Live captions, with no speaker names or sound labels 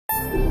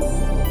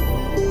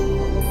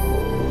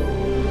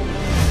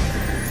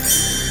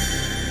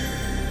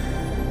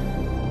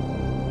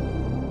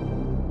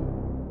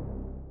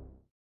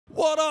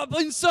What up,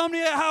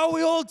 Insomnia? How are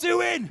we all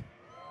doing?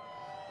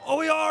 Are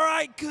we all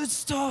right? Good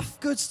stuff,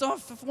 good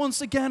stuff.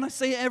 Once again, I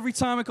say it every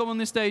time I come on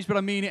this stage, but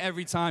I mean it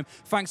every time.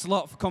 Thanks a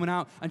lot for coming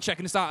out and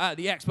checking us out at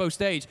the Expo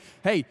stage.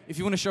 Hey, if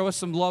you want to show us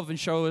some love and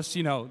show us,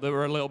 you know, that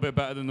we're a little bit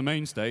better than the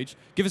main stage,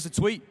 give us a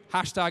tweet,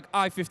 hashtag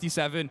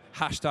I57,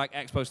 hashtag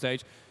Expo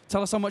stage.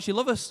 Tell us how much you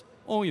love us,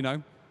 or, you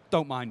know,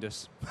 don't mind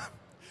us.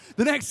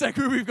 The next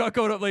segment we've got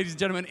coming up, ladies and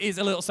gentlemen, is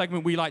a little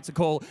segment we like to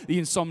call the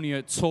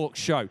Insomnia Talk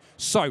Show.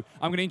 So I'm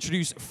going to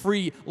introduce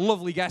 3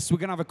 lovely guests. We're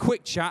going to have a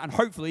quick chat and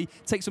hopefully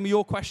take some of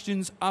your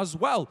questions as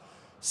well.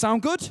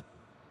 Sound good?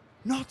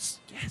 Nods?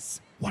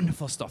 Yes.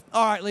 Wonderful stuff.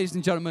 All right, ladies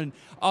and gentlemen,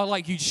 I'd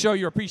like you to show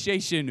your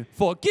appreciation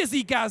for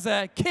Gizzy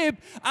Gazza, Kib,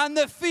 and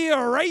the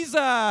Fear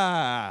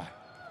Razor.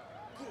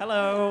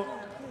 Hello.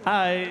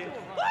 Hi.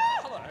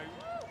 Hello.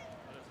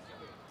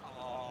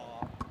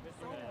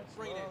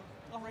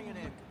 Bring it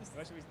in.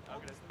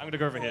 I'm gonna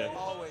go over here.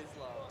 Always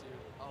love, dude.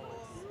 Always.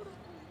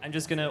 I'm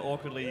just gonna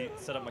awkwardly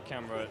set up my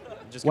camera.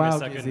 Just Wow, give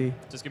me a second. Gizzy.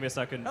 Just give me a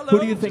second. Who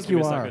do you Just think give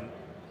me you a are? second.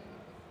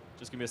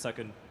 Just give me a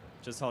second.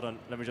 Just hold on.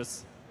 Let me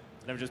just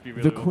be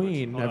really The awkward.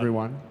 Queen, Hold on.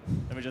 everyone.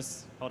 Let me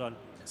just hold on.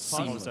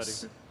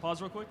 Seamless.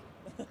 Pause real quick.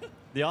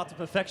 The art of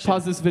perfection.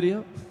 Pause this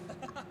video.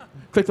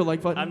 Click the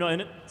like button. I'm not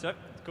in it. So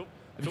cool.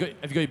 Have you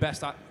got your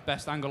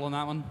best angle on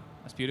that one?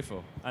 That's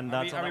beautiful. And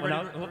that's Are we on that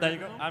ready? one now. Oh, there you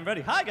go. I'm ready.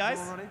 Hi guys.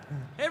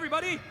 Hey,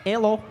 everybody.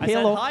 Hello. I said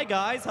Hello. hi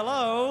guys.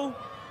 Hello.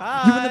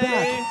 Hi. You in the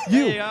back.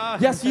 You. There you are.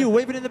 Yes, you.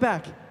 Wave it in the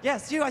back.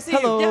 Yes, you. I see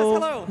Hello. you.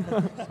 Yes,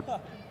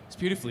 hello. It's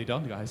beautifully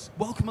done, guys.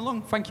 Welcome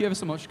along. Thank you ever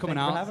so much for coming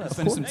Thank you for out having and us.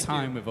 spending some Thank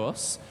time with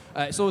us.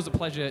 It's always a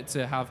pleasure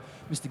to have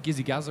Mr.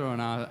 Gizzy Gazza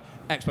on our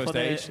Expo For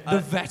the, stage, the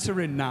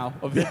veteran now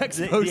of the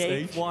Expo the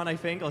stage. 8th one, I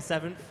think, or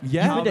 7th.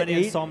 Yeah. How You've been to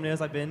many 8?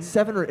 Insomnias I've been?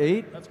 7 or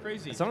 8. That's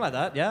crazy. Something like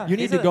that, yeah. You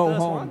need These to are the go first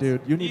home, ones.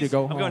 dude. You need to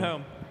go home. I'm going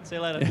home. See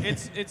you later.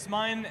 It's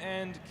mine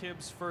and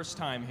Kib's first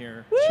time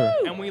here. True.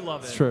 And we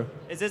love it. It's true.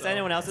 Is this So,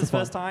 anyone else's it's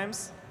fun. first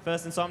times?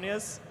 First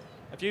Insomnias?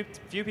 A few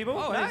people?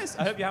 Oh, nice.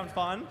 I hope you're having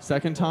fun.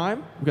 Second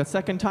time. We've got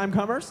second time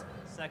comers.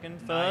 Second,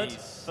 third,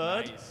 Nice,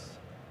 third,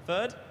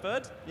 nice.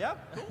 third. Yeah.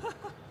 Cool.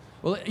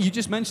 Well, you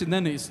just mentioned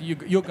then it's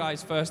your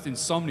guys' first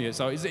Insomnia.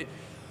 So is it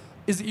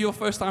your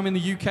first time in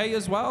the UK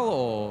as well,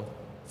 or?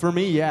 For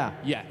me, yeah.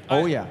 Yeah.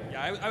 Oh, yeah.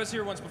 Yeah, I was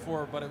here once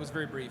before, but it was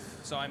very brief.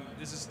 So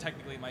this is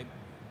technically my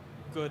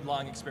good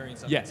long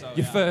experience of Yeah, it. So,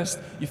 your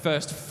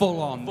first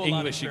full-on Full-on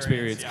English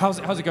experience, experience.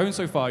 yeah. How's it going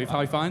so far? How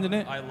are you finding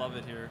it? I love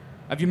it here.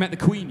 Have you met the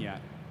Queen yet?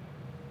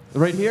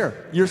 Right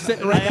here. You're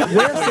sitting right next.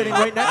 We're sitting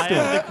right next I to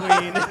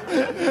am him.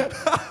 the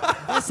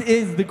queen. This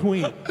is the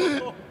Queen.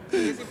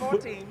 Easy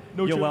 14.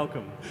 You're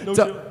welcome.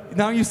 So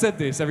now you said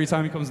this, every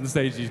time he comes on the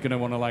stage, he's going to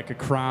want like a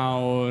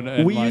crown.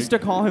 And We like, used to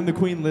call him the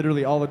Queen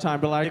literally all the time.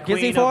 But like, The Gizzy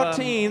queen of,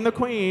 14, the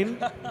Queen.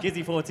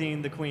 Gizzy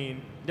 14, the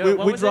queen. we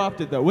What was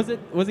dropped it though. Was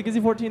it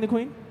Gizzy 14, the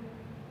Queen?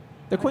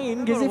 The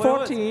Queen, Gizzy What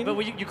was- 14.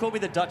 But you called me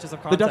the Duchess of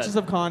The Content. Duchess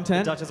of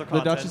Content. The Duchess of The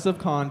Content. Duchess of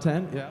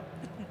Content. Yeah.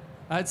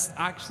 That's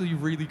actually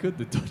really good,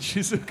 the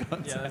Duchess of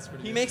Content. Yeah, that's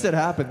pretty He good. makes it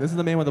happen. This is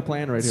the man with a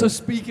plan right So here.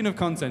 speaking of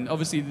content,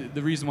 obviously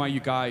the reason why you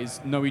guys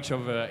know each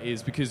other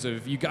is because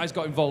of you guys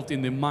got involved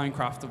in the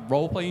Minecraft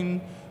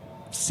role-playing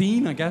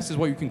scene, I guess is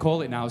what you can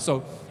call it now.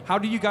 So how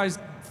did you guys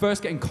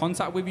first get in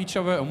contact with each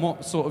other, and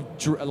what sort of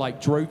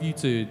drove you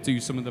to do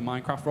some of the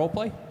Minecraft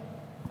roleplay?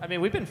 I mean,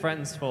 we've been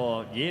friends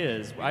for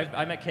years.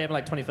 I met Kim in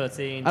like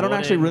 2013. I don't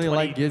actually Jordan, really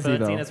like Gizzy,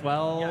 2013 though. as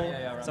well.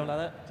 Yeah, right. Something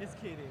like that.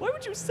 Just kidding. Why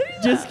would you say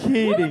that? Just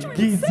kidding, Why would you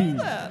even say Gizzy.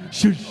 that?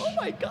 Shush. Oh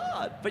my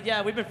god. But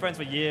yeah, we've been friends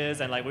for years,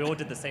 and like we all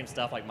did the same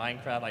stuff, like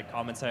Minecraft, like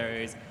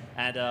commentaries.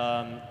 And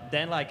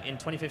then like in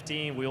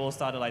 2015, we all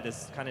started like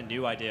this kind of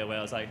new idea where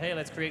I was like, hey,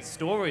 let's create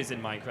stories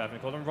in Minecraft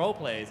and call them role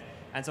plays.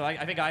 And so I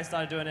think I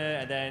started doing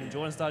it, and then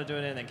Jordan started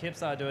doing it, and then Kip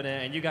started doing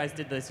it, and you guys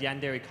did this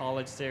Yandere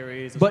College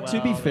series as But well.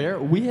 to be fair,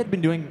 we had been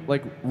doing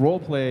like role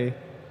play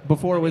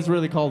before it was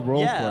really called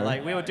role yeah, play.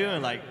 like we were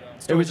doing like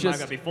was stories in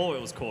just- Minecraft before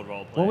it was called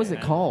role play. What was it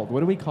and called?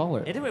 What do we call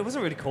it? It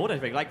wasn't really called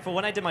anything. Like for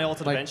when I did my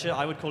Altered Like- Adventure,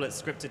 I would call it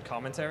scripted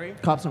commentary.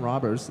 Cops and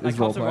Robbers is Like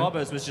role Cops and play.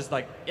 Robbers was just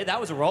like that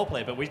was a role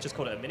play, but we just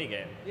called it a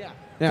minigame. Yeah.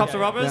 Yeah. Cops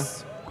and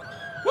Robbers.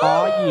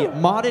 Oh yeah,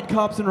 modded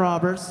Cops and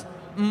Robbers.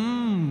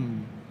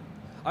 Mmm.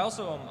 I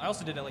also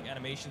did like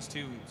animations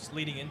too,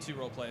 leading into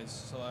role plays.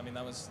 So I mean,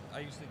 I used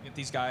to get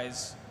these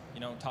guys,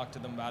 talk to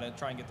them about it,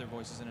 try and get their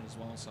voices in it as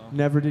well. So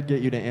Never did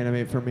get you to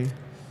animate for me.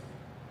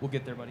 we'll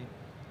get there, buddy.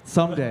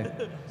 Someday,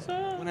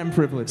 when I'm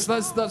privileged. So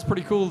that's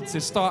pretty cool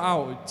to start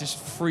out with just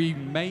three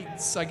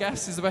mates, I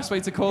guess is the best way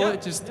to call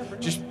it. Just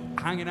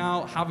hanging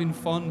out, having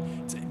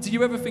fun. Do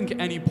you ever think at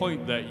any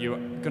point that you're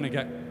gonna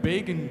get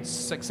big and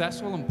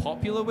successful and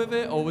popular with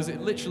it, or was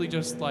it literally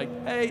just like,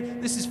 hey,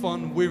 this is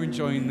fun, we're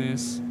enjoying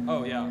this?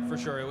 Oh yeah, for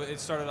sure. It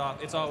started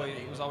off. It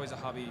was always a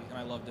hobby, and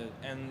I loved it.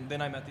 And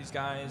then I met these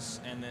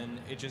guys, and then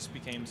it just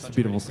became such It's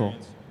a beautiful great soul.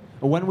 experience.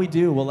 When we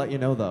do, we'll let you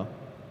know though.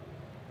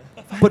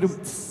 But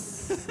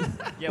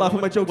Yeah, Laugh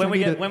at my jokes. When I we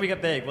need get it. when we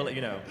get big, we'll let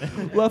you know.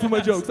 Laugh at my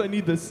jokes. I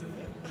need this.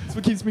 It's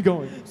what keeps me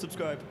going.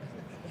 Subscribe.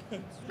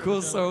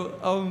 Cool.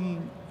 So,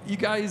 you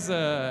guys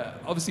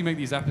obviously make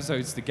these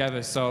episodes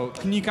together. So,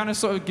 can you kind of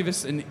sort of give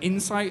us an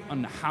insight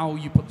on how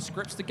you put the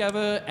scripts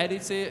together,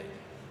 edit it?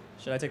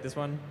 Should I take this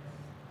one?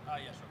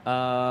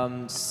 Yeah,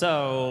 sure.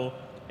 So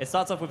it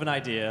starts off with an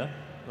idea,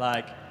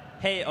 like,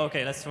 hey,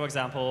 okay, let's for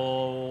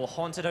example,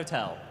 Haunted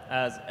Hotel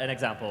as an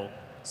example.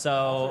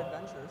 So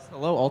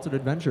Hello, Altered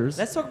Adventures.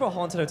 let's talk about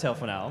Haunted Hotel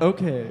for now.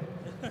 Okay.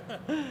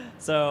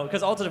 So,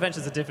 because Altered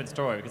Adventures is a different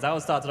story, because that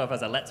was started off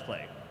as a let's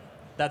play,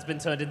 that's been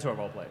turned into a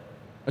role play.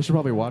 I should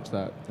probably watch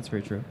that. That's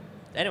very true.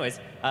 Anyways,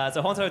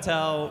 so Haunted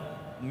Hotel,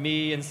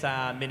 me and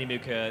Sam, Mini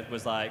Muka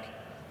was like,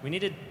 we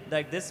needed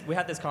like this. We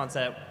had this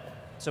concept,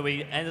 so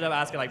we ended up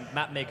asking like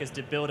map makers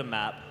to build a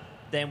map.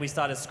 Then we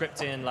started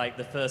scripting like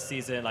the first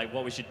season, like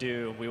what we should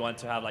do. We want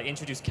to have like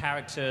introduce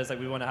characters, like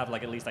we want to have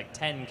like at least like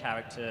 10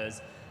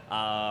 characters,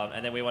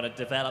 and then we want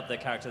to develop the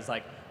characters.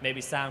 Like maybe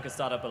Sam could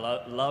start up a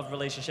love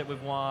relationship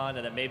with one,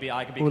 and then maybe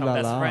I could become Ooh la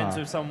best la. friends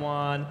with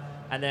someone.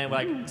 And then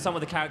like some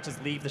of the characters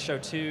leave the show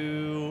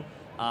too.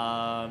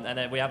 And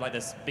then we have like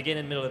this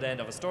beginning, middle, and end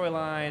of a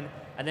storyline.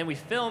 And then we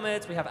film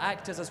it. We have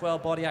actors as well,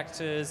 body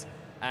actors.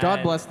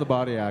 God bless the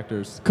body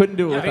actors. Couldn't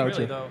do it Yeah, without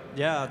really you. though.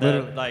 Yeah, they're,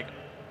 Literally. like,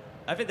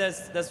 I think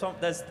there's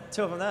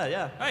two of them there.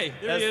 Yeah. Hey,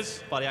 there he There's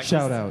is. Body actors.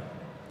 Shout out.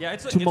 Yeah,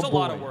 it's To a my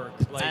lot boy. of work.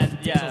 Like, And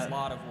yeah, it's a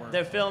lot of work.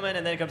 they're filming,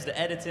 and then it comes to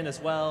editing as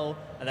well,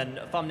 and then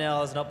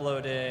thumbnails and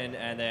uploading,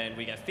 and then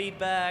we get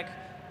feedback,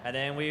 and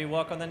then we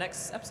work on the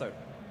next episode.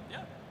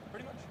 Yeah,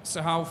 pretty much.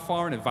 So, how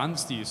far in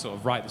advance do you sort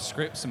of write the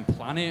scripts and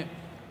plan it?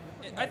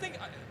 I think.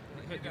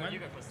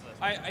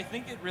 I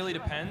think it really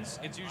depends.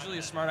 It's usually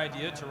a smart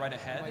idea to write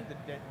ahead,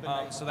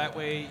 so that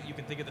way you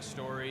can think of the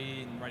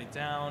story and write it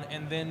down.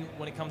 And then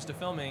when it comes to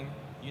filming,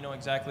 you know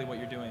exactly what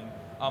you're doing.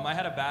 I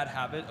had a bad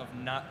habit of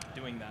not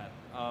doing that.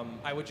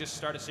 I would just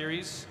start a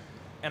series,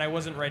 and I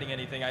wasn't writing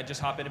anything. I'd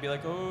just hop in and be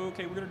like, oh,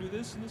 okay, we're gonna do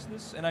this and this and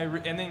this.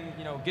 And then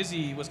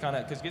Gizzy was kind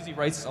of, because Gizzy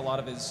writes a lot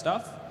of his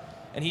stuff,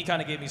 and he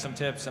kind of gave me some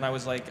tips, and I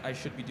was like, I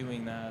should be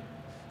doing that.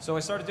 So I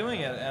started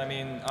doing it. And I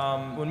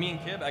mean, when me and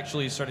Kib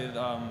actually started,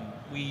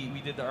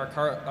 we did our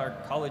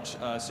college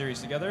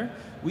series together.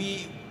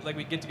 We'd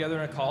get together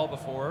in a call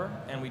before,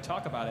 and we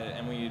talk about it,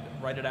 and we'd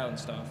write it out and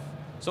stuff.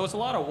 So it's a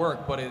lot of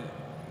work, but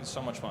it's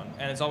so much fun,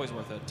 and it's always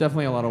worth it.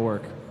 Definitely a lot of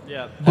work.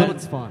 Yeah. But And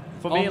it's fun.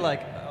 For me,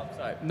 like, oh,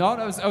 sorry. No,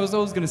 I was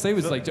always going to say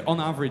was like, on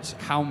average,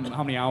 how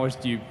many hours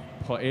do you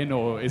put in,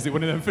 or is it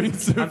one of them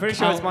things? I'm pretty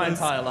sure it's my countless?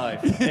 entire life.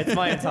 It's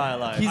my entire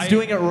life. He's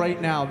doing it right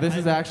now. This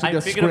is actually I'm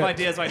the thinking of script.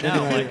 ideas right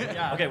now. Like,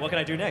 Yeah. okay, what can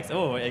I do next?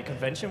 Oh, a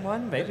convention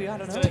one? Maybe, I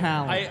don't know.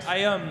 Talent.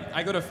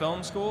 I go to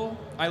film school.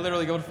 I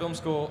literally go to film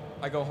school.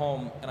 I go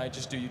home and I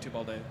just do YouTube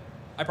all day.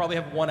 I probably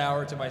have 1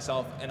 hour to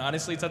myself, and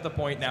honestly, it's at the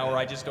point now where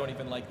I just don't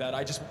even like that.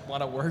 I just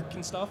want to work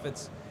and stuff.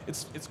 It's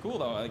cool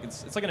though. Like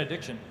it's like an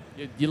addiction.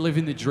 You're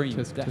living the dream.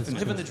 Tisk, tisk, definitely.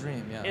 Living the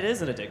dream. Yeah. It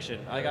is an addiction.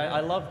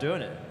 I love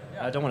doing it.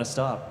 I don't want to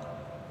stop.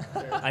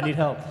 I need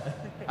help.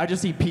 I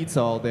just eat pizza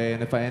all day,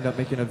 and if I end up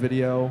making a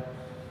video,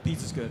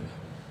 Pizza's good.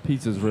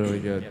 pizza's really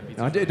good.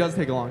 pizza's It does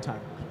take a long time.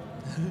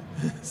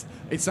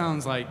 It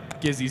sounds like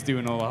Gizzy's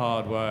doing all the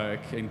hard work,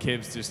 and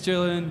Kib's just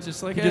chilling,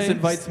 just like He hey, just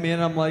invites me in,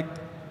 and I'm like,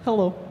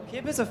 hello.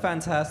 Kib is a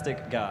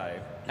fantastic guy,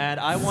 and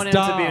I want him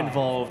to Stop. be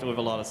involved with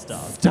a lot of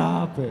stuff.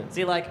 Stop it.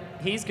 See,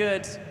 like, he's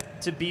good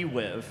to be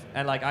with,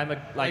 and like I'm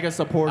Like a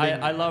supporting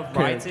I love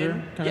character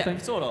writing, kind of yeah, thing?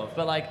 sort of.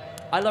 But like,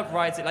 I love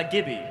writing, like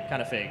Gibby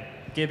kind of thing.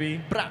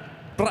 Gibby, brah,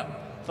 brah.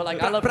 But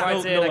like, I love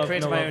writing, no I love,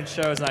 create no my love. own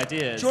shows and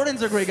ideas.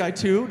 Jordan's a great guy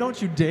too. Don't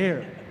you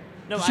dare.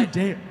 no, Don't you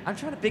dare. I'm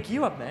trying to pick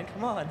you up, man.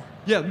 Come on.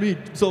 Yeah, me.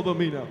 It's all about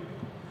me now.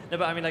 No,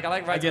 but I mean, like, I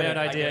like writing get my own it,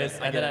 I get ideas,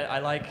 it, I and get then it. I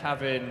like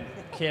having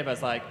Kib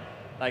as like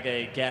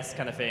a guest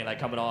kind of thing, like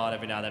coming on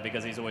every now and then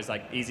because he's always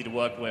like easy to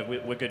work with.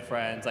 We're good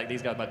friends. Like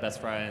these guys are my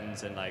best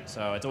friends, and like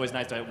so it's always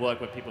nice to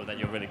work with people that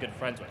you're really good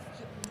friends with.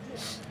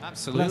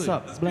 Absolutely. Bless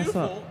up. Bless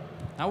up.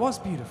 That was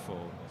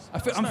beautiful.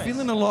 I'm nice.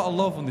 feeling a lot of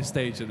love on this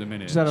stage at the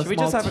minute. Just had a Should we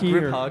just small have a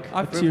group tear. hug? A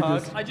A group group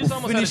hug? hug? I just We'll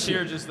almost had a finish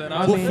tear it. just then.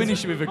 We'll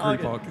finish it with a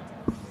group hug.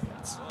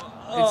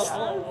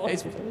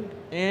 It's,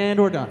 And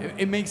we're done.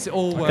 it makes it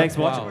all work. Thanks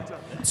for watching.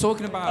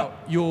 Talking about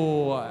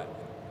your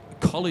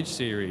college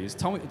series,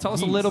 tell us a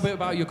Yes. little bit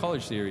about your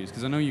college series,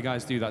 because I know you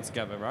guys do that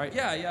together, right?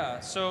 Yeah.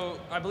 So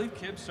I believe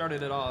Kib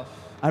started it off.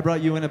 I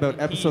brought you in about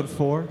episode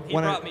 4. He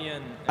brought me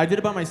in. I did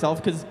it by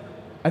myself because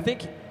I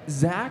think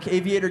Zach,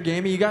 Aviator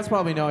Gaming, you guys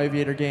probably know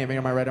Aviator Gaming.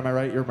 Am I right? Am I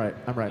right? You're right.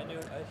 I'm right.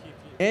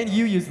 And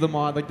you use the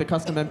mod, like the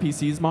custom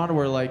NPCs mod,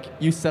 where like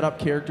you set up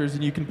characters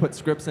and you can put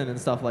scripts in and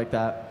stuff like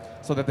that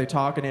so that they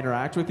talk and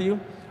interact with you.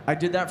 I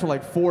did that for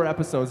like 4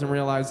 episodes and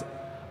realized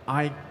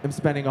I am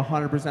spending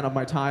 100% of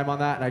my time on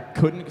that, and I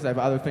couldn't because I have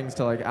other things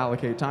to like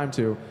allocate time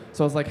to.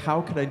 So I was like,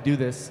 how could I do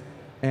this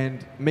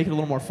and make it a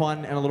little more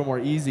fun and a little more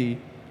easy?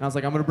 And I was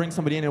like, I'm gonna bring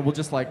somebody in and we'll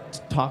just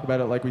like talk about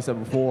it like we said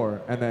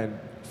before, and then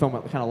film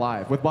it kind of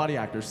live with body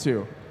actors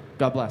too.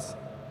 God bless.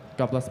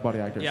 God bless the body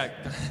actors. Yeah.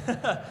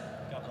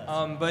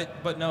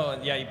 But no,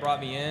 yeah, he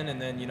brought me in,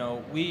 and then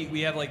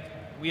we have like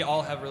we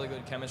all have really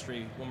good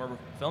chemistry when we're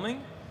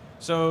filming.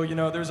 So, you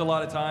know, there's a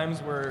lot of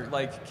times where,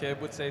 like, Kib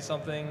would say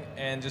something,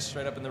 and just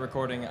straight up in the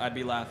recording, I'd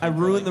be laughing. I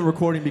ruined the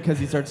recording because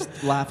he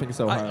starts laughing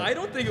so hard. I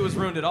don't think it was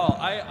ruined at all.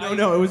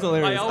 No, it was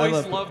hilarious. I always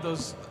loved love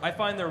those. I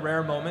find they're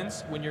rare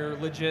moments when you're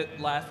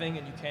legit laughing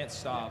and you can't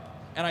stop.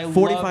 And I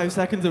 45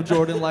 seconds of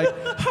Jordan, like,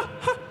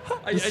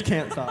 I just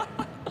can't stop.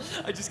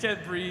 I just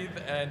can't breathe,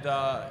 and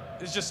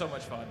it's just so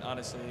much fun,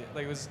 honestly.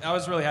 Like, I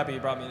was really happy he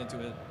brought me into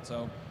it,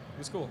 so it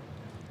was cool.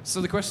 So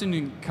the question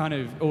you kind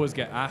of always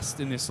get asked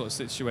in this sort of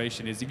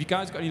situation is, have you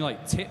guys got any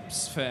like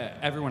tips for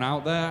everyone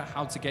out there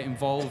how to get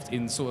involved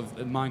in sort of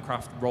the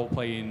Minecraft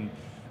role-playing,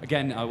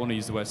 again, I want to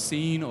use the word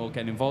scene, or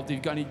getting involved? Have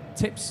you got any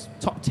tips,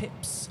 top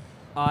tips?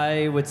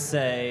 I would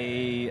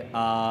say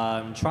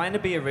trying to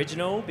be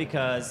original,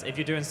 because if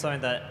you're doing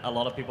something that a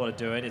lot of people are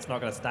doing, it's not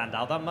going to stand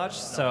out that much.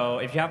 So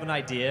if you have an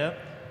idea,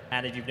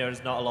 and if you've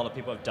noticed not a lot of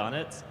people have done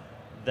it,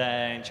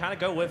 then trying to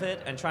go with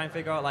it and try and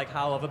figure out like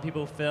how other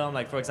people film.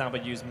 Like, for example,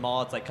 use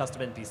mods like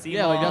custom NPC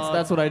Yeah, mods. like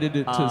that's what I did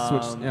to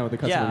switch, with the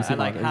custom yeah, NPC and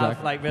like mod. have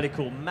Exactly. like really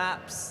cool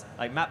maps,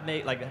 like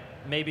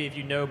maybe if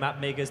you know map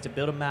makers to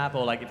build a map,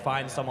 or like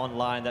find some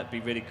online that'd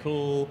be really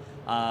cool.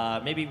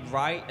 Maybe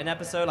write an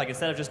episode, like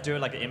instead of just doing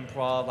like an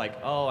improv, like,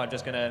 oh, I'm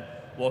just gonna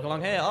walk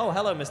along here. Oh,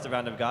 hello, Mr.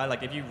 Random Guy.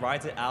 Like, if you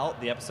write it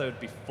out the episode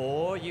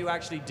before you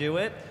actually do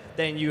it,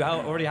 then you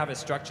already have it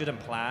structured and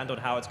planned on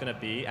how it's going to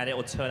be, and it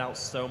will turn out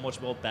so much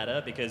more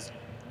better because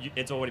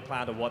it's already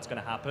planned on what's going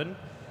to happen.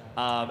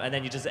 And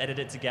then you just edit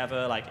it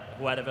together, like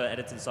whatever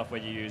editing software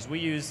you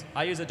use.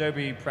 I use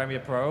Adobe Premiere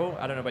Pro.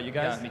 I don't know about you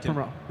guys. Yeah, me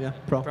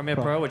too. Premiere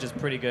Pro, which is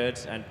pretty good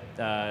and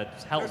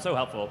so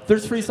helpful.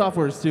 There's free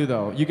softwares too,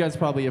 though. You guys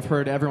probably have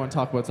heard everyone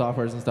talk about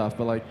softwares and stuff,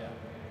 but like,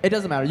 it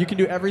doesn't matter. You can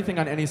do everything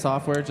on any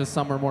software, just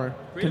some are more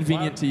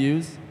convenient to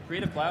use.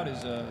 Creative Cloud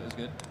is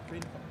good.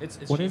 It's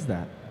What cheap. is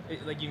that?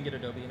 Like, you can get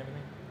Adobe and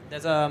everything.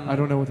 There's I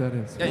don't know what that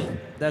is.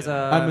 There's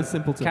I'm a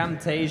simpleton.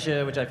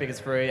 Camtasia, which I think is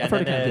free, and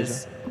heard then of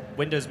there's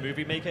Windows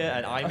Movie Maker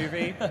and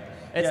iMovie.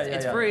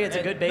 It's yeah. free. It's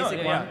a good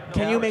basic one.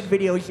 Can you make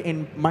videos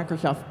in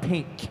Microsoft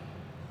Paint?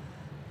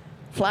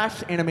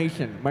 Flash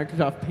animation,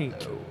 Microsoft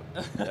Paint.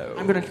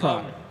 I'm gonna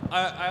try.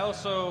 I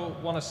also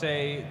want to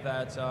say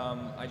that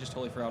I just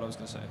totally forgot what I was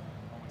going to say.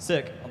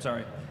 Sick. I'm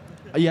sorry.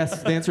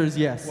 Yes, the answer is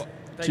yes.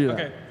 Chew that.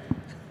 Okay.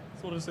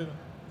 So what did I say then?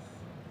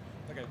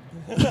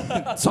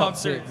 Okay. Top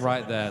tip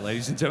right there,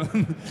 ladies and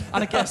gentlemen.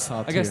 And I guess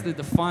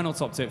the final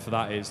top tip for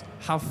that is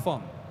have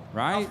fun,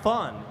 right? Have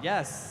fun.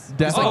 Yes.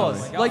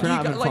 Definitely.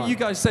 Like you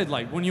guys said,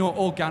 like when you're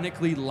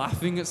organically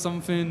laughing at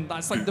something,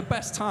 that's like the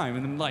best time.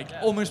 And then like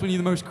almost when you're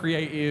the most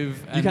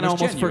creative and You can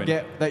most almost genuine.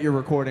 forget that you're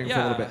recording for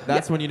a little bit.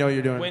 That's when you know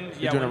you're doing, When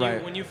you're doing it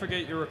right. when you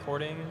forget you're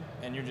recording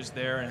and you're just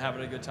there and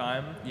having a good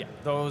time,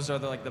 those are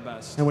the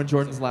best. And when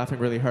Jordan's laughing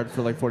really hard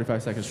for like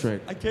 45 seconds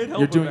straight. I can't help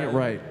You're it, doing man. it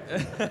right.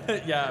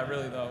 Yeah,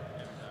 really though.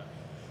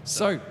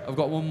 So I've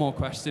got one more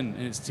question,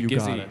 and it's to You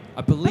got Gizzy. it.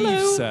 I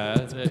believe, sir,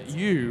 that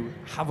you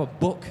have a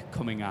book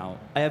coming out.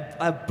 I have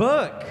a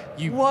book.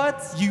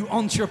 What? You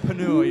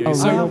entrepreneur, you. A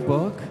So- real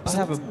book? I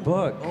have a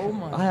book. Oh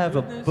my I have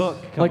goodness. a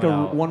book coming Like a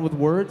out. one with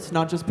words,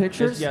 not just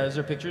pictures? Is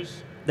there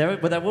pictures? There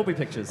will be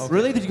pictures.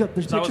 Really? Did you got,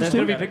 there's So I was pictures There's too?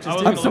 gonna be pictures I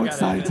was too. I'm gonna so look at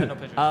it. I had excited. no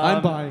pictures.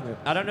 I'm buying it.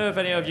 I don't know if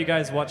any of you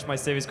guys watch my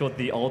series called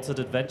The Altered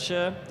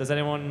Adventure. Does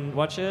anyone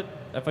watch it?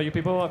 For you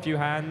people, a few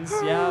hands.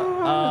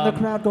 Yeah. The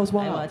crowd goes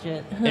wild.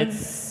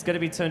 It's going to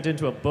be turned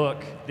into a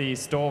book, the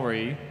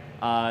story.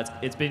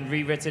 It's been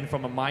rewritten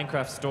from a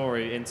Minecraft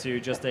story into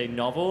just a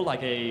novel,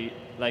 like a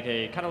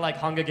kind of like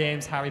Hunger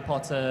Games, Harry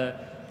Potter.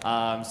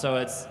 So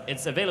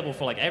it's available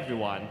for like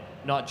everyone,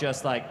 not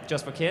just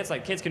for kids.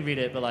 Like kids can read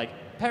it, but like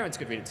parents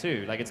could read it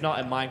too. Like it's not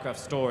a Minecraft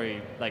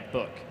story like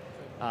book.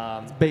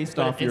 It's based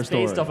but off your It's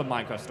story. based off a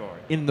Minecraft story,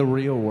 In the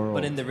real world.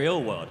 but in the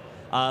real world,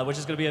 which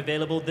is going to be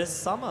available this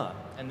summer.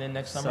 And then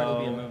next summer it'll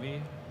be a So-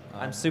 movie.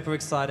 I'm super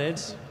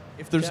excited.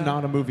 If there's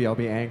not a movie, I'll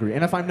be angry.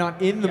 And if I'm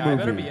not in the Yeah, I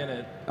better movie, be in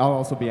it. I'll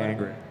also be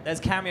angry. There's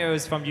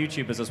cameos from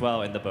YouTubers as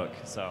well in the book,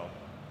 so.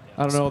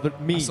 I don't know,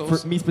 me, So-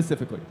 for me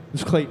specifically.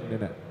 There's Clayton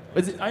in it.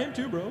 Is it? I am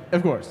too, bro.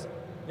 Of course.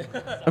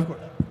 Of course.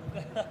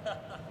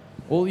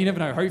 Well, you never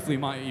know. Hopefully, it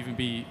might even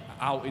be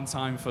out in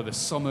time for the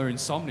summer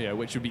Insomnia,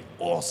 which would be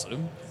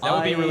awesome. That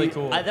would be really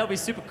cool. That would be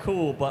super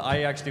cool, but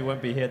I actually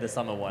won't be here the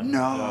summer one.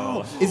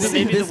 No! So. Is it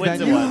Maybe in this the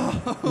winter venue?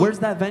 one. Where's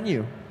that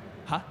venue?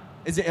 Huh?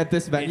 Is it at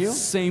this venue? It's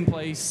same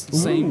place,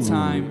 same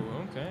time.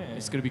 Okay.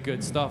 It's going to be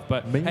good stuff.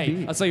 But Maybe.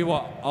 hey, I'll tell you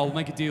what, I'll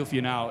make a deal for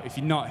you now. If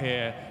you're not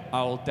here,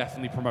 I'll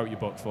definitely promote your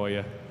book for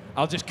you.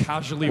 I'll just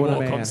casually What a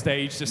walk man. on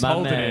stage, just My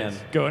holding man.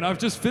 it, going, I've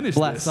just finished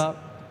Bless this.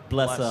 up.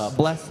 Bless up.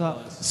 Bless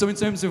up. So in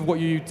terms of what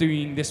you're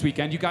doing this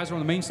weekend, you guys are on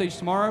the main stage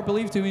tomorrow, I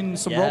believe, doing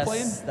some role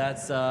playing? Yes,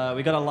 that's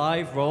we got a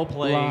live role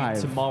play Live.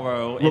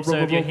 tomorrow. Ro- So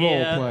if you're ro-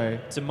 here role play.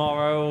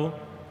 tomorrow,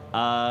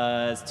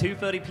 it's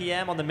 2:30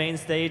 p.m. on the main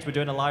stage. We're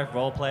doing a live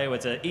role play.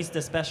 It's an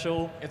Easter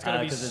special. It's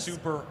gonna be 'cause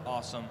super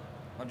awesome.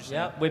 I'm just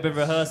Yeah, saying. we've been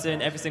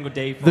rehearsing every single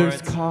day for There's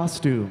it.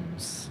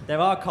 costumes. There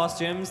are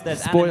costumes,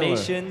 there's Spoiler.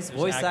 animations, There's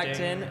voice acting.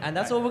 acting, and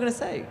that's all we're gonna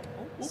say.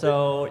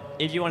 So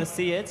if you want to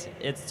see it,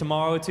 it's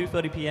tomorrow,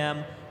 2:30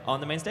 p.m. on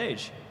the main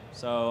stage.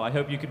 So I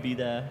hope you could be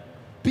there.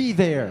 Be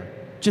there.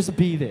 Just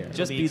be there.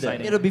 Just be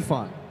there. It'll be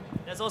fun.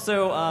 There's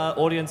also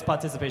audience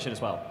participation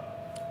as well.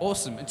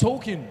 Awesome. And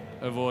talking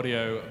of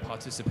audio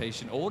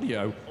participation,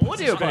 audio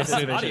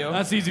participation. Audio.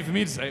 That's easy for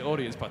me to say.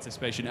 Audience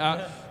participation.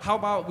 How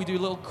about we do a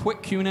little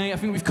quick Q&A? I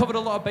think we've covered a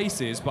lot of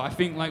bases, but I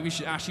think like we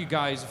should ask you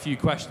guys a few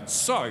questions.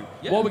 So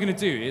what we're going to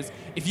do is,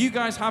 if you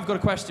guys have got a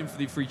question for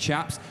the three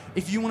chaps,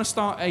 if you want to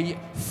start a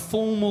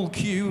formal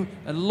queue,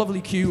 a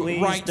lovely queue,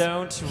 Please right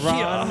don't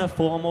run a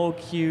formal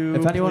queue.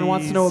 If anyone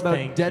wants to know please, about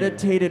thank you.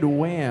 dedicated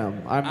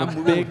Wham, I'm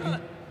a big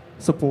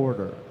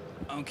supporter.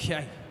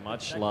 Okay.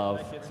 Much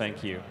love.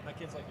 Thank you.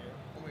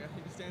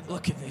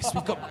 Look at this.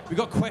 We've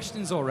got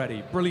questions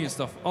already. Brilliant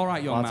stuff. All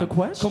right, young Lots man. of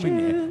questions. Come in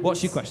here.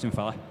 What's your question,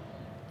 fella?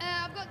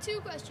 I've got two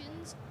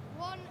questions.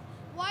 One,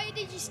 why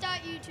did you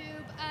start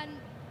YouTube, and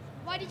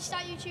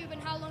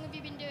how long have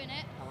you been doing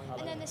it?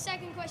 And then the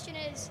second question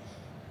is,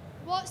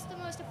 what's the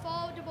most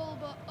affordable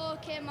but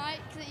okay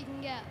mic that you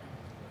can get?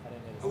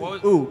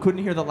 Ooh,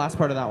 couldn't hear the last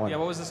part of that one. Yeah,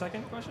 what was the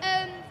second question?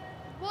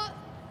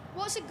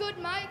 What's a good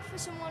mic for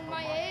someone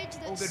my age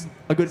that's...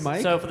 A good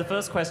mic? So for the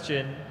first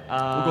question,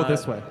 We'll go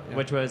this way. Yeah.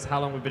 which was how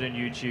long we've been on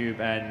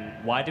YouTube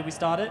and why did we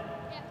start it?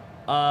 Yeah.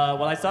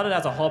 Well, I started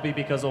as a hobby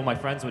because all my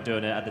friends were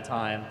doing it at the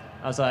time.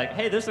 I was like,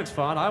 hey, this looks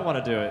fun. I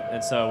want to do it,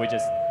 and so we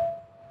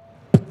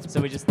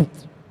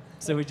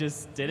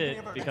just did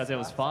it because it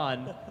was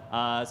fun.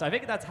 So I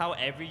think that's how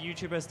every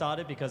YouTuber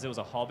started, because it was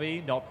a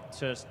hobby, not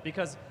just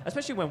because,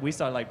 especially when we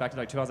started, like back in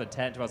like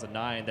 2010,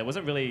 2009, there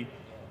wasn't really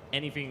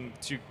anything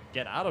to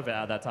get out of it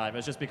at that time. It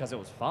was just because it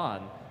was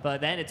fun.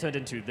 But then it turned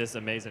into this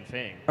amazing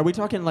thing. Are we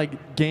talking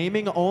like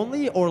gaming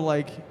only, or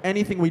like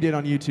anything we did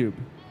on YouTube?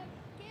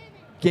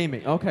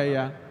 Gaming. Okay,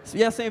 yeah. So,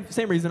 yeah, same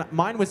reason.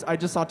 Mine was I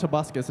just saw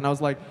Tobuscus and I was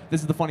like,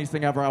 this is the funniest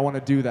thing ever. I want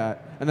to do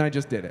that, and then I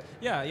just did it.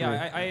 Yeah.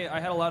 I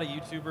had a lot of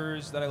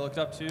YouTubers that I looked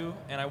up to,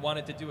 and I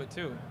wanted to do it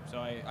too. So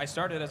I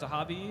started as a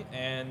hobby,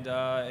 and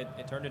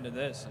it turned into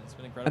this. And it's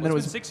been incredible. And then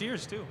It's it was been 6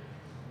 years too.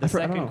 The I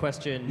don't second know.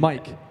 question.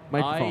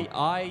 Microphone.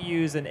 I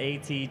use an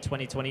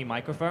AT2020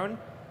 microphone.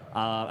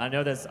 I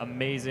know there's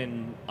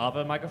amazing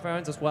other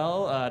microphones as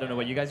well. I don't know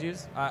what you guys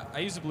use. I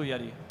use the Blue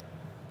Yeti.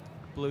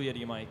 Blue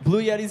Yeti mic.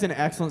 Blue Yeti's an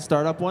excellent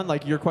startup one.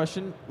 Like your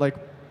question, like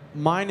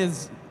mine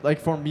is like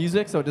for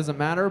music, so it doesn't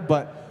matter.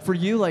 But for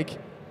you, like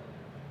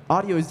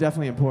audio is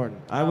definitely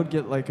important. I would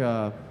get like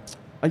a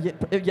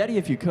Yeti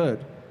if you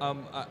could. When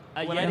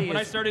Yeti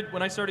I is- started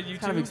YouTube,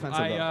 kind of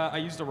expensive, though. I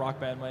used a Rock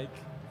Band mic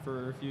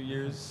for a few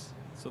years,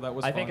 so that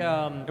was I fun.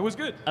 think it was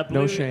good. A blue,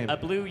 No shame. A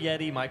Blue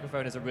Yeti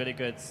microphone is a really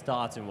good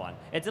starting one.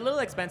 It's a little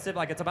expensive.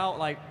 Like it's about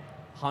like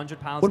 £100. What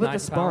about the 90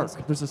 Spark? pounds.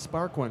 There's a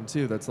Spark one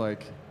too. That's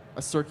like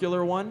a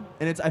circular one,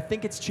 and I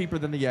think it's cheaper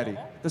than the Yeti.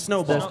 The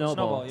Snowball. The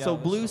Snowball. Yeah, So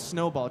the Blue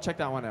Snowball. Check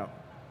that one out.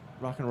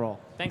 Rock and roll.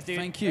 Thanks, dude.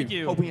 Thank you. Thank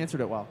you. Hope we answered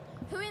it well.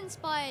 Who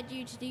inspired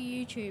you to do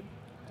YouTube?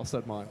 I'll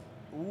set mine.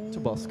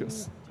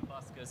 Tobuscus.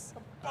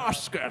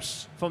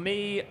 Oscars. For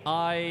me,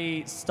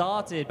 I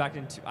started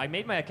I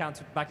made my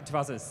account back in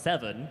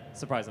 2007,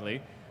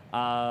 surprisingly,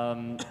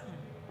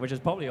 which is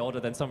probably older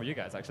than some of you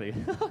guys, actually,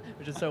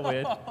 which is so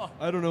weird.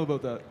 I don't know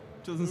about that.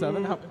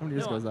 2007? How many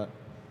years No, ago was that?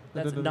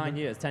 That's 9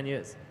 years, 10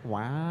 years.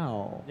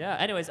 Wow. Yeah,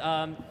 anyways,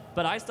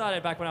 but I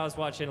started back when I was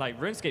watching like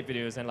RuneScape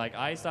videos, and like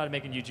I started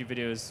making YouTube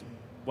videos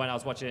when I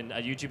was watching a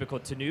YouTuber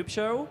called Tanoop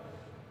Show.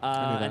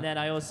 that. And then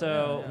I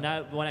also,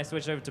 now when I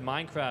switched over to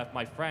Minecraft,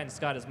 my friend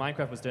Scott, as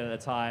Minecraft was doing at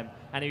the time,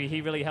 and he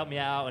really helped me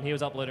out, and he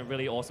was uploading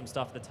really awesome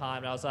stuff at the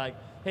time, and I was like,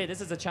 hey,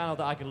 this is a channel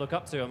that I can look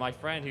up to, and my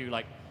friend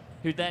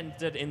who then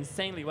did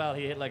insanely well,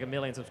 he hit like 1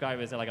 million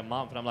subscribers in like a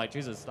month, and I'm like,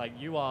 Jesus, like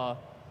you are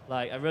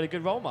like a really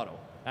good role model.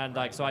 And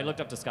like, so I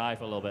looked up to Sky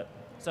for a little bit.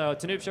 So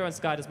Tanoop Show and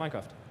Sky does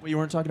Minecraft. Well, you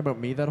weren't talking about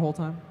me that whole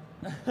time?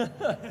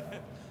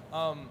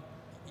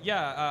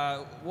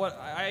 What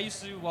I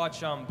used to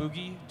watch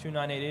Boogie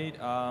 2988.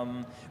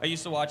 I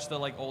used to watch the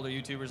like older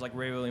YouTubers like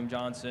Ray William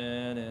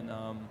Johnson and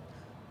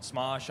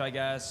Smosh, I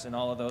guess, and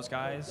all of those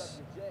guys.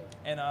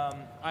 And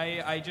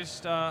I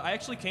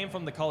actually came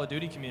from the Call of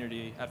Duty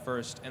community at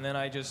first, and then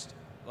I just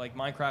like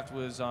Minecraft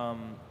was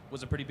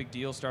a pretty big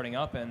deal starting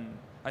up, and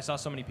I saw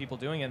so many people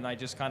doing it, and I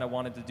just kind of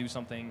wanted to do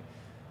something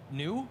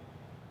new,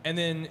 and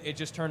then it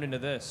just turned into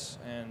this,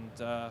 and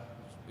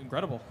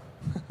incredible.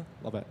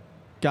 Love it.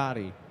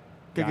 Gotti.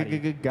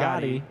 Gotti.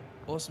 Gotti.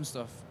 Awesome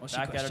stuff. What's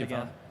Back your at it question,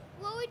 again.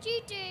 fella? What would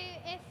you do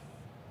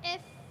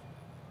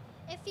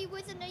if you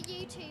wasn't a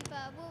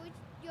YouTuber? What would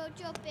your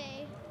job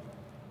be?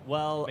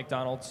 Well,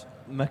 McDonald's.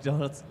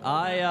 McDonald's. When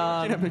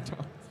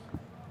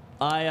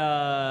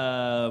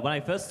I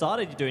first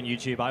started doing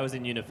YouTube, I was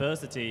in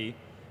university,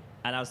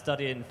 and I was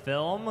studying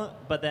film,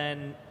 but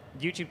then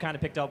YouTube kind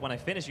of picked up when I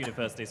finished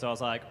university, so I was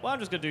like, well, I'm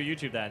just going to do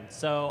YouTube then.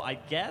 So I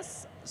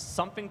guess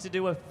something to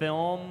do with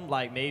film,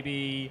 like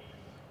maybe,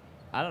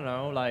 I don't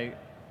know, like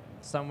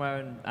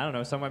somewhere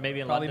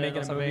maybe in Probably London making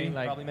or a something. movie.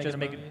 Like, Probably just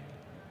making a make it,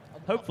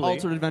 movie. hopefully.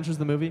 Altered Adventures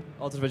the movie?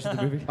 Altered Adventures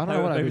the movie. I don't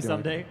know what I'd maybe be doing.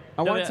 someday.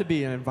 I No, want yeah. to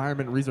be an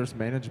environment resource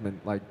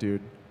management like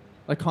dude.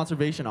 Like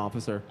conservation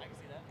officer. I can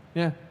see that.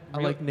 Yeah. I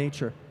Real- like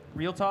nature.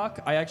 Real talk,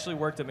 I actually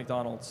worked at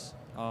McDonald's.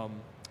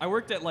 I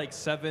worked at like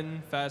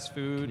 7 fast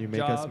food Can you make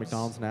jobs. us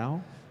McDonald's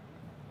now?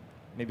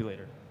 Maybe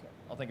later.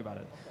 I'll think about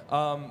it.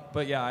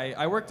 But yeah,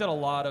 I worked at a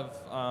lot of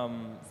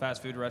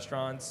fast food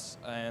restaurants,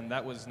 and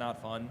that was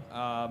not fun.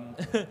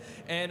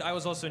 And I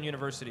was also in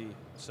university,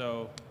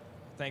 so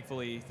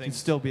thankfully You'd things.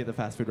 still be at the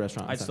fast food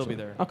restaurant. I'd still be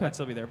essentially. there. Okay. I'd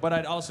still be there, but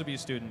I'd also be a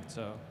student.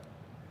 So,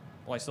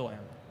 well, I still am.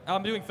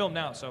 I'm doing film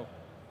now, so.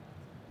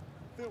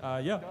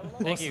 Yeah.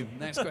 Thank you.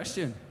 Next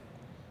question.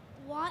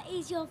 What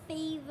is your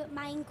favorite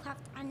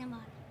Minecraft animal?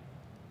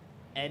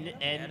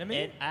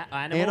 Enemy?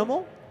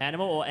 Animal?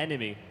 Animal or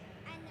enemy?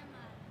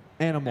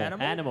 Animal.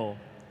 Animal. Animal.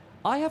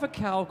 I have a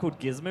cow called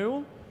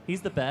Gizmo.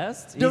 He's the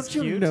best. Don't He's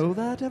you cute. know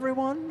that,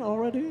 everyone,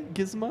 already?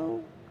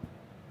 Gizmo?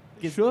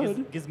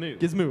 Should. Gizmoo.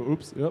 Gizmo.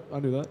 Oops. Yep, I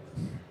knew that.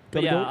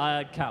 But Gotta go.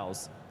 yeah,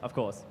 cows, of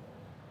course.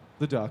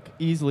 The duck.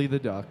 Easily the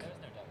duck.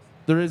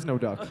 There is no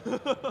duck.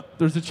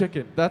 There's a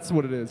chicken. That's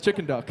what it is.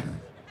 Chicken duck.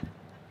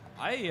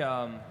 I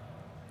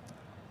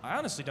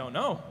honestly don't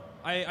know.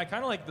 I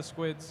kind of like the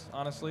squids,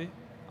 honestly.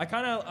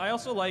 I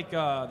also like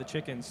the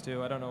chickens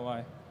too. I don't know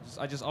why.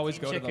 I just always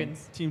Team go chickens.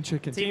 to them. Team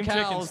chicken. Team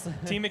cows.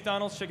 Chickens. Team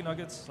McDonald's chicken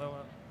nuggets. So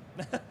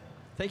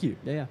Thank you.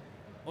 Yeah, yeah.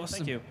 Awesome.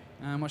 thank you.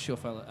 What's your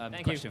fella?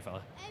 Thank question,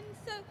 fella?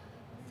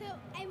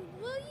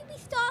 Will you be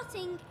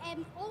starting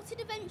Altered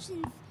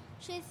Dimensions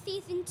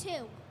Season 2?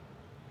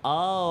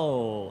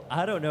 Oh,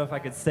 I don't know if I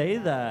could say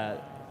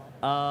that.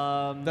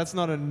 That's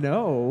not a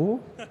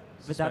no,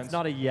 But that's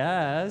not a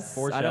yes. I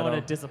Foreshadow. don't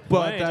want to disappoint.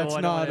 but or that's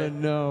I don't not a wanna-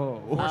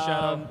 no.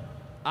 Foreshadow.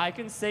 I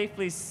can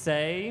safely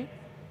say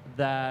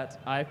that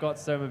I've got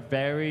some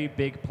very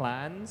big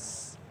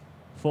plans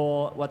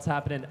for what's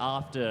happening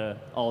after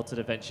Altered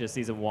Adventure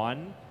Season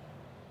 1.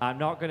 I'm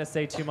not going to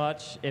say too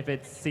much if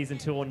it's Season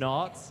 2 or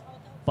not,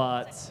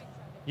 but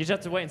you just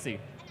have to wait and see.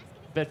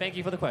 But thank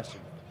you for the question.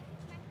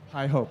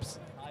 High hopes.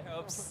 High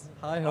hopes.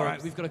 High hopes. All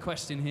right, we've got a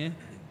question here.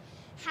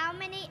 How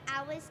many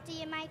hours do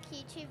you make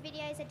YouTube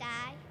videos a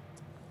day?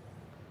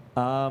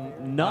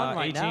 None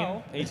right 18,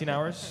 now. 18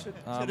 hours.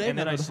 Today, and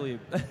then I none. sleep.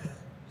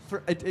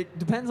 It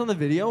depends on the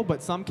video,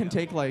 but some can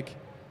take like,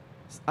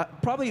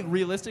 probably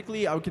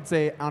realistically, I could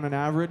say on an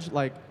average,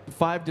 like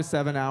 5 to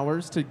 7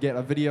 hours to get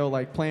a video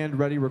like planned,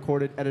 ready,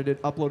 recorded,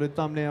 edited, uploaded,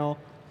 thumbnail.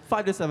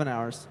 5 to 7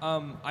 hours.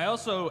 I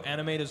also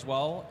animate as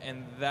well,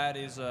 and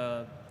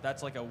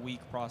that's like a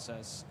week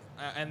process,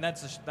 and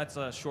that's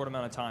a short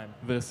amount of time.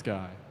 This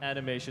guy.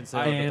 Animation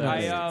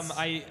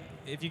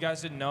If you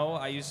guys didn't know,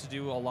 I used to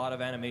do a lot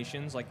of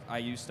animations. Like I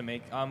used to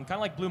make kind of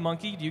like Blue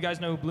Monkey. Do you guys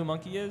know who Blue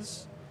Monkey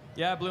is?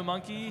 Yeah, Blue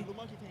Monkey. Blue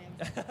Monkey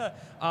fans.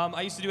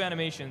 I used to do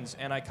animations,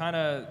 and I kind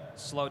of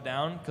slowed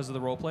down because of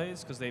the role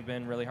plays, because they've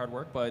been really hard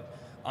work. But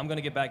I'm gonna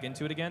get back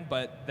into it again.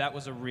 But that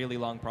was a really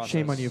long process.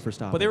 Shame on you for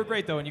stopping. But they were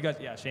great though, and you guys,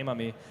 yeah, shame on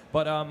me.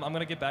 But I'm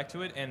gonna get back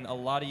to it, and a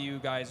lot of you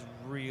guys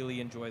really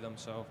enjoy them.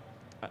 So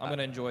I'm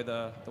gonna enjoy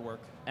the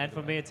work. And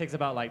for me, it takes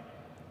about like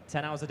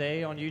 10 hours a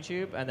day on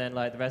YouTube, and then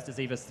like the rest is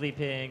either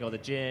sleeping or the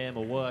gym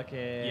or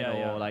working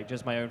or like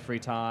just my own free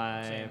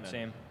time.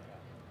 Same.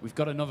 We've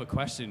got another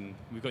question.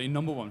 We've got your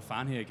number one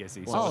fan here,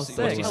 Gizzy. So Oh, what's sick.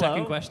 your Hello.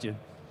 second question?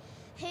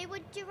 Who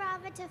would you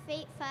rather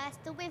defeat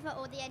first, the Wither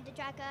or the Ender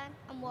Dragon,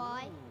 and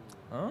why?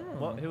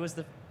 Oh. Who was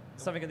the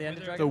something in the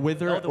Ender Dragon? The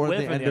Wither Oh, or the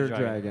Wither and Ender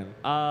Dragon?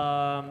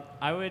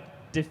 I would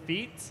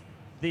defeat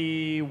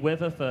the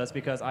Wither first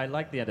because I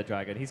like the Ender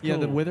Dragon. He's cool. Yeah,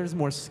 the Wither's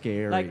more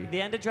scary. Like the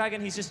Ender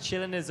Dragon, he's just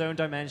chilling in his own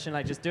dimension,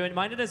 like just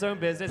minding his own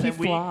business. He and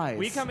flies.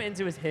 we come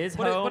into his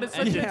But home it's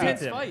and such an defeat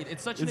intense him. fight.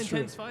 It's such an It's true.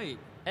 intense fight.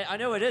 I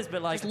know it is,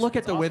 but like Just look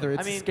at the awesome. Wither.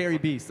 It's I mean, a scary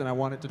beast, and I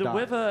want it to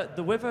die.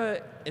 the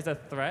Wither is a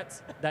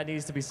threat that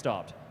needs to be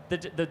stopped.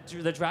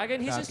 The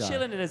dragon, he's Bad just guy.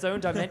 chilling in his own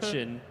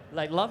dimension,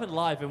 like loving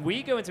life, and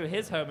we go into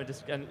his home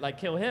and like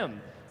kill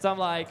him. So I'm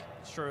like,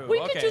 True. we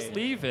okay. could just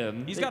leave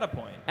him. He's got a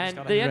point. And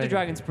the Ender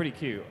Dragon's pretty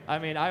cute. I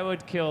mean, I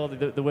would kill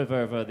the Wither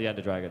over the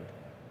Ender Dragon.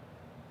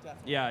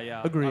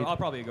 Yeah. Agreed. I'll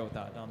probably go with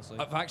that, honestly.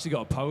 I've actually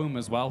got a poem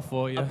as well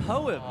for you. A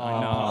poem.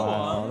 I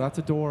know. Oh, that's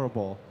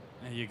adorable.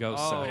 There you go,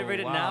 Oh. sir. Want me to read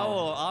it wow. now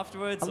or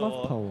afterwards? I love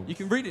or? poems. You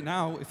can read it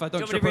now if I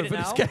don't Do you trip want over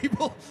me to this read it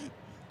cable.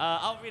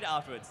 I'll read it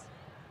afterwards.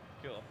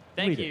 Cool.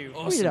 Thank Read it. you.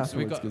 Oh. Awesome. So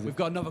afterwards, Gizzy. we've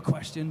got another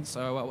question.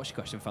 So what's your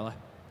question, fella?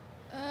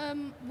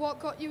 What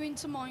got you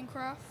into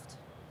Minecraft?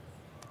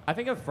 I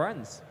think of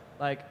friends.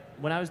 Like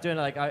when I was doing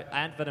it, like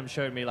Ant Venom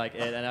showed me like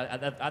it, and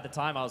at the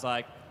time I was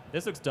like,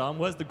 "This looks dumb.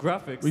 Where's the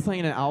graphics?" We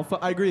playing in alpha?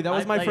 I agree. That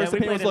was my first we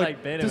opinion. played Was in,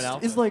 like, beta this and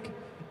alpha. is like,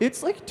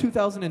 it's like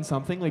 2000 and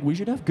something. Like we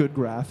should have good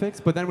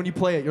graphics. But then when you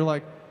play it, you're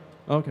like,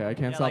 okay, I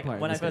can't Yeah, stop like,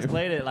 playing when I this first game.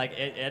 played it, like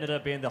it ended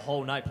up being the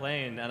whole night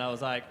playing, and I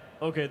was like,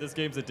 "Okay, this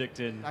game's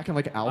addicting." Back in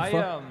like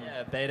alpha.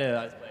 Yeah,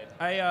 beta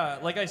I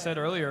played. Like I said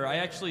earlier, I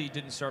actually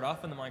didn't start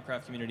off in the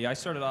Minecraft community. I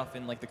started off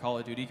in like the Call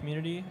of Duty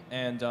community,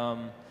 and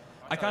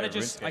I kind of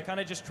just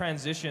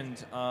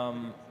transitioned,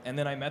 and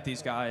then I met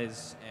these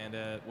guys, and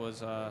it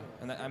was,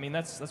 I mean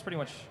that's pretty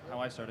much how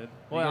I started.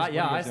 Well, What are you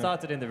I guys doing?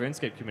 started in the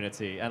RuneScape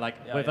community, and like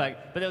Yeah, with yeah.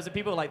 like, but there was the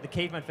people like the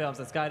Caveman Films,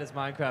 the Skydoes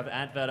Minecraft,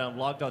 Ant Venom,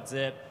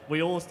 Log.zip.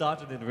 We all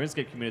started in the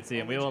RuneScape community,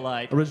 and we were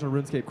like Original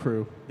RuneScape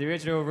crew. the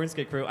original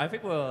RuneScape crew. I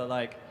think we were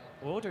like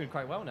we're all doing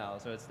quite well now.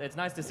 So it's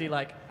nice to see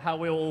like how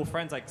we were all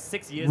friends like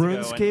 6 years ago.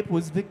 RuneScape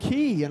was the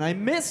key, and I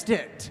missed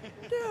it.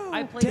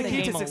 I played the The key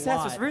game to a success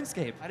lot. was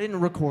RuneScape. I didn't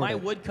record My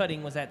it. wood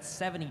cutting was at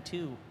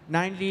 72.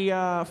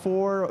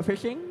 94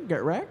 fishing,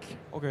 get wreck.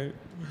 Okay.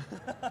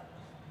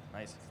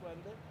 Nice.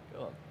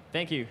 Cool.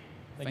 Thank you.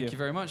 Thank you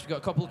very much. We've got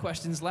a couple of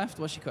questions left.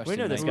 What's your question? We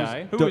know this mate?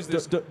 guy. Who is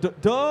this?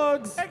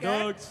 Dogs.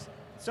 Dogs.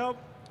 So,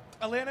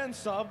 Elena and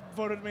Sub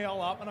voted me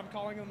all up, and I'm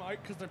calling them out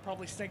because they're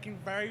probably sinking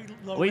very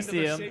low We into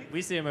see their him. seat.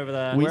 We see him over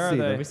there. We Where see are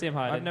they? them. We see him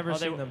hiding. I've never Oh,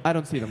 they- seen them. I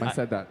don't see them. I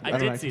said that. I don't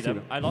did actually see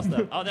them. I lost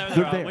them. Oh, there they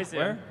They're are. there. We see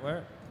Where? him.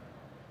 Where?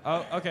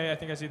 Oh, okay. I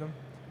think I see them.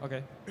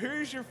 Okay.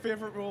 Who's your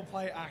favorite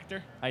roleplay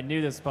actor? I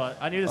knew this part.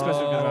 I knew this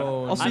question was Oh,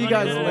 going to I'll see I'm you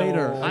gonna guys go-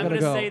 later. I I'm gotta gonna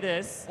go. say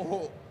this.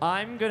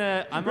 I'm You're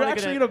only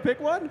actually gonna gonna pick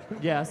one?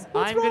 yes.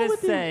 What's I'm wrong gonna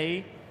with you?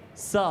 say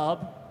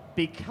Sub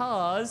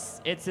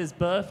because it's his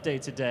birthday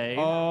today.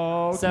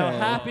 Okay. So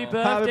happy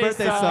birthday, Happy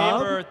birthday, Sub. Sub.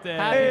 Happy birthday.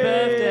 Happy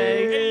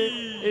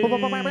Hey.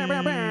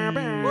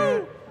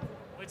 birthday.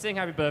 We'd sing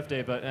happy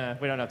birthday, but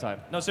we don't have time.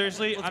 No,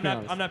 seriously, Let's I'm be not.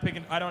 honest. I'm not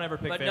picking. I don't ever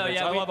pick But no,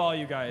 favorites. yeah, I we- love all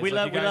you guys. We Like,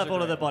 love you we guys love are all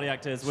of great. the body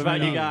actors. Without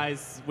you Sweet.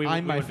 guys, we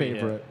I'm my wouldn't be here.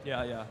 favorite.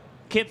 Yeah, yeah.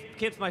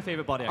 Kip's my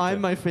favorite body actor.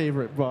 I'm my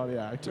favorite body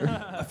actor.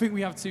 I think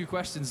we have 2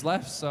 questions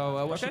left.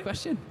 So what's your Okay.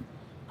 question?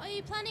 Are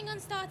you planning on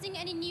starting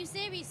any new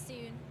series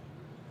soon?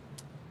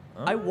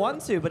 I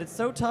want to, but it's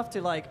so tough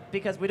to like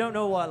because we don't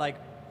know what like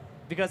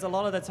because a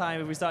lot of the time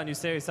if we start a new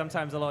series,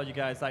 sometimes a lot of you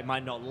guys like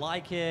might not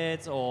like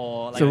it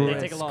or like It's a they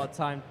take a risk. lot of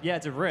time. Yeah,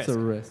 it's a risk. It's a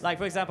risk. Like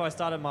for example, I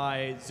started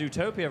my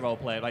Zootopia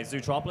roleplay, like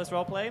Zootropolis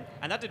roleplay,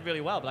 and that did really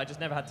well, but I just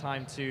never had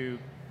time to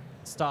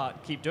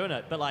keep doing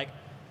it. But like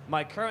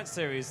my current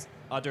series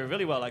are doing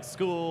really well, like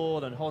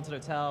School and Haunted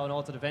Hotel and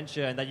Haunted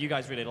Adventure, and that you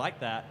guys really like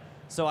that.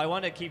 So I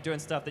want to keep doing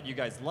stuff that you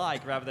guys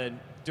like rather than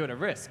doing a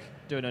risk,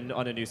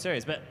 on a new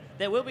series. But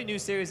there will be new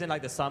series in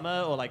like the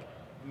summer or like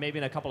maybe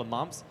in a couple of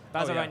months.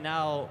 But as Oh, of yeah. right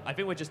now, I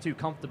think we're just too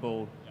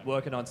comfortable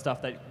working on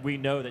stuff that we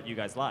know that you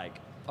guys like.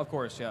 Of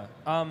course, yeah.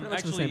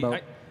 much the same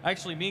boat.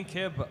 Actually, me and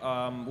Kib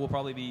will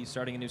probably be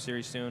starting a new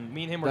series soon.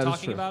 Me and him were That is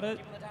talking true. about it.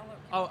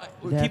 Oh,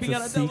 we're That's keeping a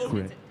it on the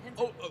download. secret.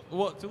 Oh,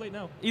 well, too late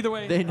now. Either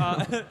way, They know.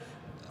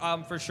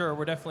 for sure,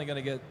 we're definitely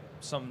gonna get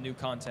some new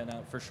content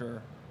out for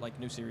sure, like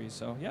new series.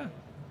 So yeah.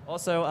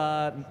 Also,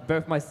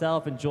 both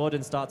myself and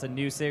Jordan starts a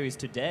new series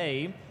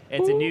today.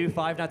 It's a new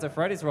Five Nights at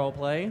Freddy's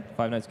roleplay.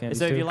 Five Nights Candy.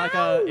 So if you like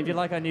Five Nights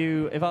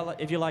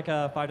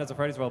at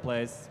Freddy's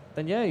roleplays,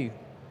 then yay.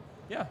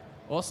 yeah.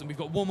 Awesome. We've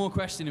got one more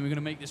question, and we're going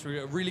to make this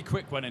a really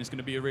quick one, and it's going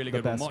to be a really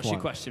good one. best What's your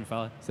one. question,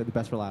 fella? Said the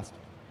best for last.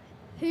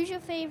 Who's your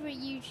favorite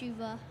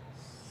YouTuber?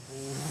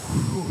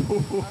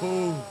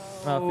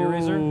 Fear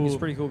Razor. He's a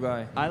pretty cool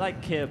guy. I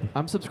like Kib.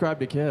 I'm subscribed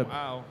to Kib.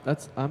 Wow. I'm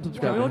Can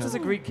subscribed we all to just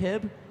him. agree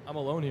Kib? I'm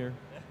alone here.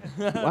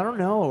 I don't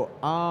know.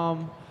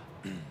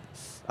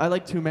 I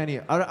like too many.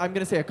 I'm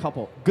gonna say a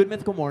couple. Good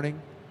Mythical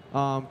Morning,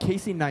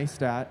 Casey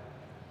Neistat,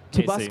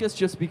 Casey. Tobuscus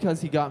just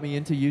because he got me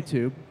into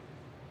YouTube,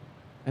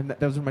 and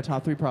those are my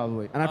top 3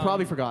 probably. And I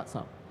probably forgot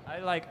some.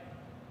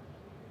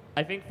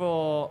 I think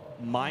for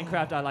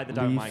Minecraft, I like the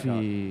Diamond Minecraft.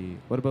 Leafy.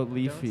 What about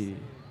Leafy?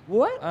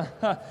 What?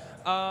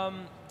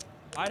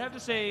 I'd have to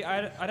say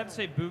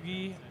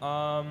Boogie.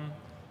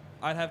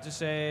 I'd have to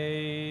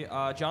say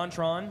John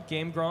Tron,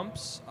 Game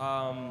Grumps,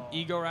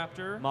 Ego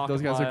Raptor.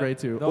 Those guys are great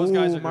too. Those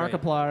guys are great.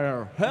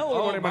 Markiplier.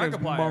 Hello, Oh, everybody. My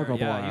name's Markiplier.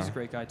 Yeah, Markiplier. he's a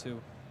great guy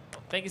too.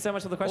 Thank you so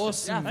much for the question.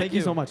 Awesome. Thank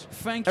you so much.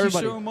 Thank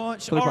Everybody, you so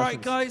much. for the All right,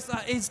 questions. guys,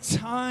 that is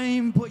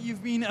time, but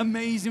you've been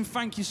amazing.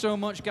 Thank you so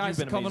much, guys,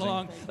 You've for been coming amazing.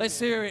 along. Let's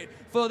hear it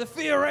for the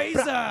Fear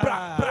Razor.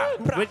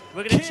 We're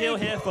going to chill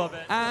here for a bit.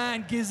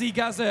 And Gizzy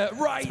Gazza.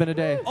 Right. It's been a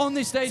day. On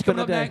this stage, It's been coming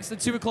a up day. next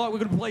at 2 o'clock, we're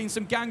going to be playing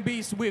some Gang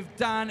Beasts with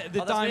Dan,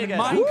 the Oh, that's me Diamond again.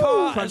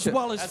 Minecart, Woo! as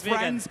well as That's me again.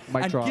 friends.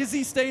 Mic And drop.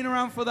 Gizzy staying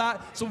around for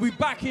that. So we'll be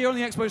back here on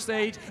the Expo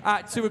stage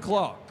at 2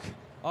 o'clock.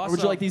 Awesome.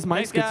 Would you like these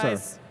mics, Thanks, good sir?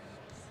 guys.